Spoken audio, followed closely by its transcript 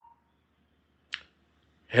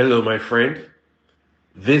Hello, my friend.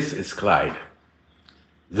 This is Clyde.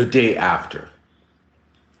 The day after.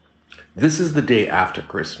 This is the day after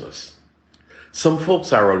Christmas. Some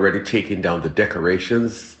folks are already taking down the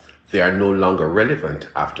decorations. They are no longer relevant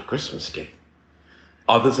after Christmas Day.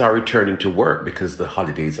 Others are returning to work because the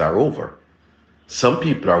holidays are over. Some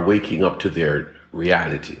people are waking up to their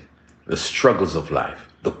reality, the struggles of life,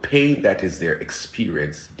 the pain that is their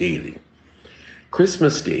experience daily.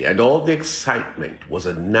 Christmas Day and all the excitement was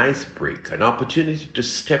a nice break, an opportunity to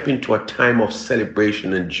step into a time of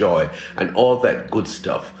celebration and joy and all that good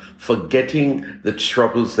stuff, forgetting the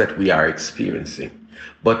troubles that we are experiencing.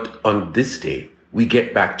 But on this day, we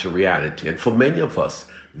get back to reality. And for many of us,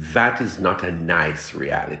 that is not a nice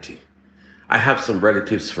reality. I have some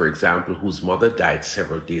relatives, for example, whose mother died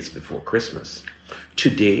several days before Christmas.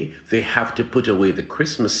 Today, they have to put away the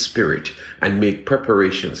Christmas spirit and make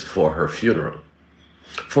preparations for her funeral.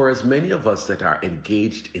 For as many of us that are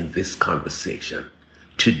engaged in this conversation,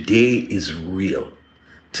 today is real.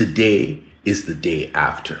 Today is the day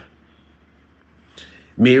after.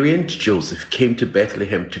 Mary and Joseph came to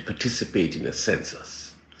Bethlehem to participate in a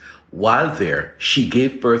census. While there, she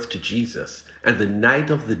gave birth to Jesus, and the night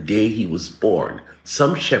of the day he was born,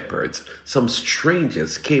 some shepherds, some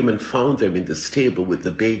strangers came and found them in the stable with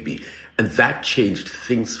the baby, and that changed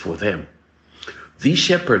things for them. These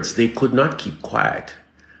shepherds, they could not keep quiet.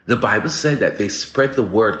 The Bible said that they spread the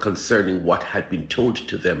word concerning what had been told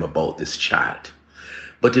to them about this child.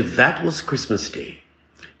 But if that was Christmas Day,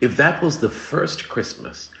 if that was the first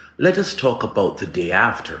Christmas, let us talk about the day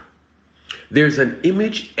after. There's an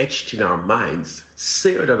image etched in our minds,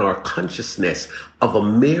 seared on our consciousness, of a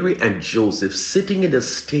Mary and Joseph sitting in a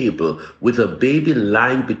stable with a baby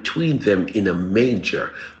lying between them in a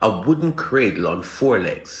manger, a wooden cradle on four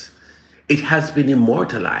legs. It has been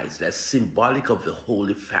immortalized as symbolic of the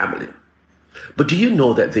Holy Family. But do you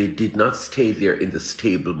know that they did not stay there in the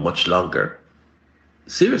stable much longer?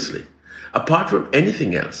 Seriously, apart from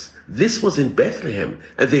anything else, this was in Bethlehem,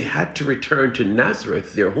 and they had to return to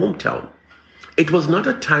Nazareth, their hometown. It was not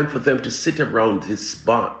a time for them to sit around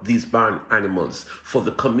these barn animals for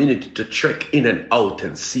the community to trek in and out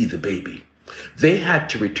and see the baby. They had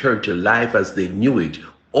to return to life as they knew it,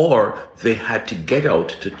 or they had to get out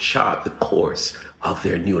to chart the course of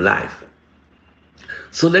their new life.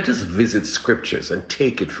 So let us visit scriptures and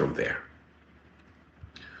take it from there.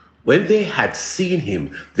 When they had seen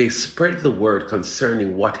him, they spread the word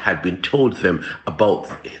concerning what had been told them about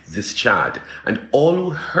this child, and all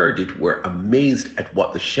who heard it were amazed at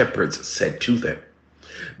what the shepherds said to them.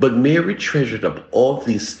 But Mary treasured up all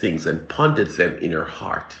these things and pondered them in her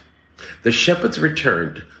heart. The shepherds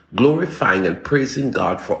returned, glorifying and praising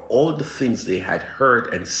God for all the things they had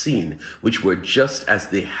heard and seen, which were just as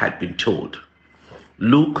they had been told.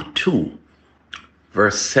 Luke 2,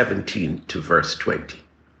 verse 17 to verse 20.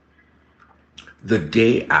 The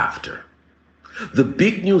day after. The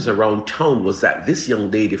big news around town was that this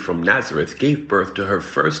young lady from Nazareth gave birth to her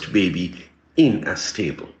first baby in a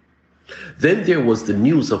stable. Then there was the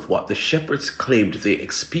news of what the shepherds claimed they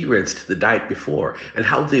experienced the night before and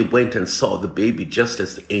how they went and saw the baby just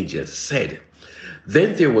as the angels said.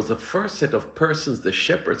 Then there was a first set of persons the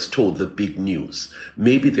shepherds told the big news,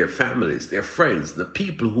 maybe their families, their friends, the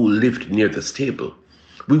people who lived near the stable.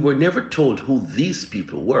 We were never told who these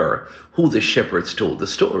people were, who the shepherds told the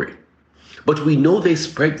story. But we know they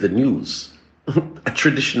spread the news, a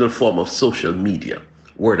traditional form of social media,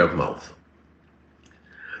 word of mouth.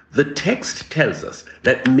 The text tells us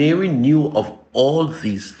that Mary knew of all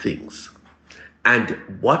these things. And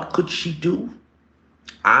what could she do?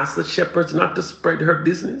 Ask the shepherds not to spread her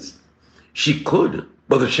business? She could,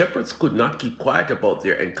 but the shepherds could not keep quiet about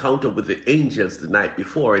their encounter with the angels the night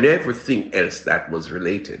before and everything else that was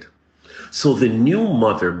related. So the new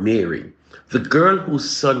mother, Mary, the girl whose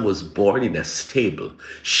son was born in a stable,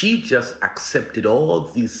 she just accepted all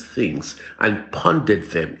these things and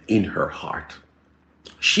pondered them in her heart.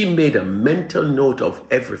 She made a mental note of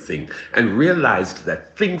everything and realized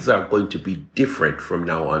that things are going to be different from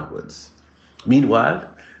now onwards. Meanwhile,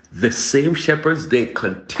 the same shepherds, they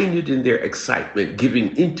continued in their excitement,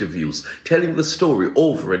 giving interviews, telling the story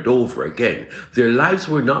over and over again. Their lives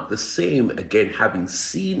were not the same again, having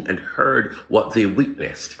seen and heard what they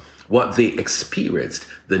witnessed, what they experienced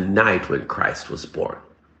the night when Christ was born.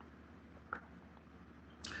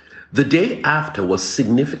 The day after was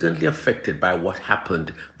significantly affected by what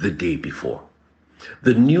happened the day before.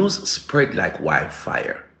 The news spread like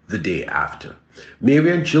wildfire the day after.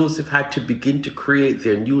 Mary and Joseph had to begin to create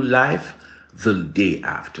their new life the day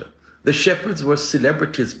after. The shepherds were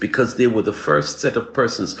celebrities because they were the first set of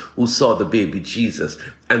persons who saw the baby Jesus,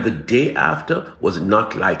 and the day after was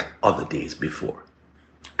not like other days before.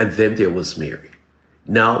 And then there was Mary,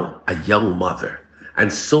 now a young mother,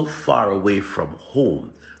 and so far away from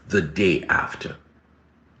home the day after.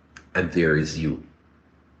 And there is you.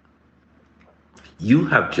 You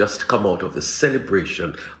have just come out of the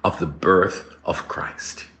celebration of the birth of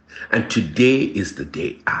Christ, and today is the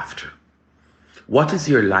day after. What is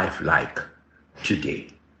your life like today?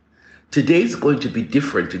 Today is going to be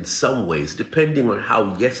different in some ways, depending on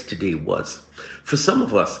how yesterday was. For some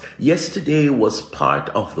of us, yesterday was part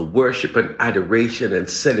of the worship and adoration and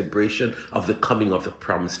celebration of the coming of the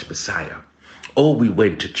promised Messiah. Oh, we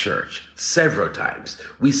went to church several times.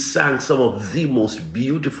 We sang some of the most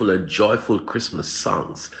beautiful and joyful Christmas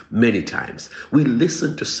songs many times. We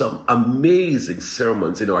listened to some amazing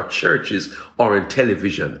sermons in our churches or on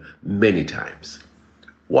television many times.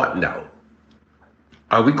 What now?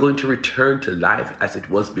 Are we going to return to life as it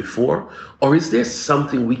was before? Or is there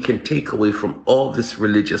something we can take away from all this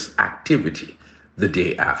religious activity the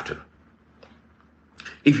day after?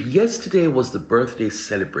 If yesterday was the birthday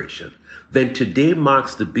celebration, then today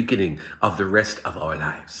marks the beginning of the rest of our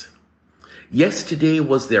lives. Yesterday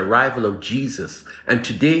was the arrival of Jesus, and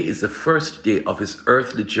today is the first day of his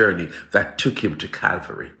earthly journey that took him to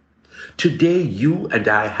Calvary. Today, you and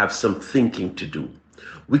I have some thinking to do.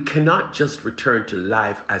 We cannot just return to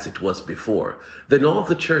life as it was before. Then all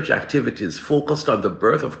the church activities focused on the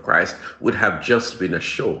birth of Christ would have just been a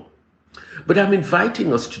show. But I'm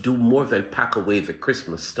inviting us to do more than pack away the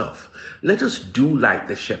Christmas stuff. Let us do like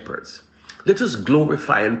the shepherds. Let us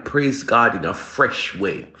glorify and praise God in a fresh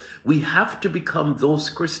way. We have to become those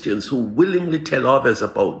Christians who willingly tell others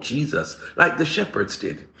about Jesus, like the shepherds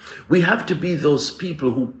did. We have to be those people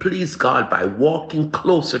who please God by walking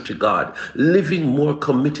closer to God, living more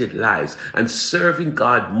committed lives, and serving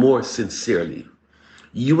God more sincerely.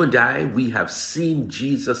 You and I, we have seen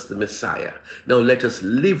Jesus the Messiah. Now let us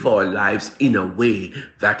live our lives in a way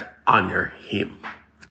that honor him.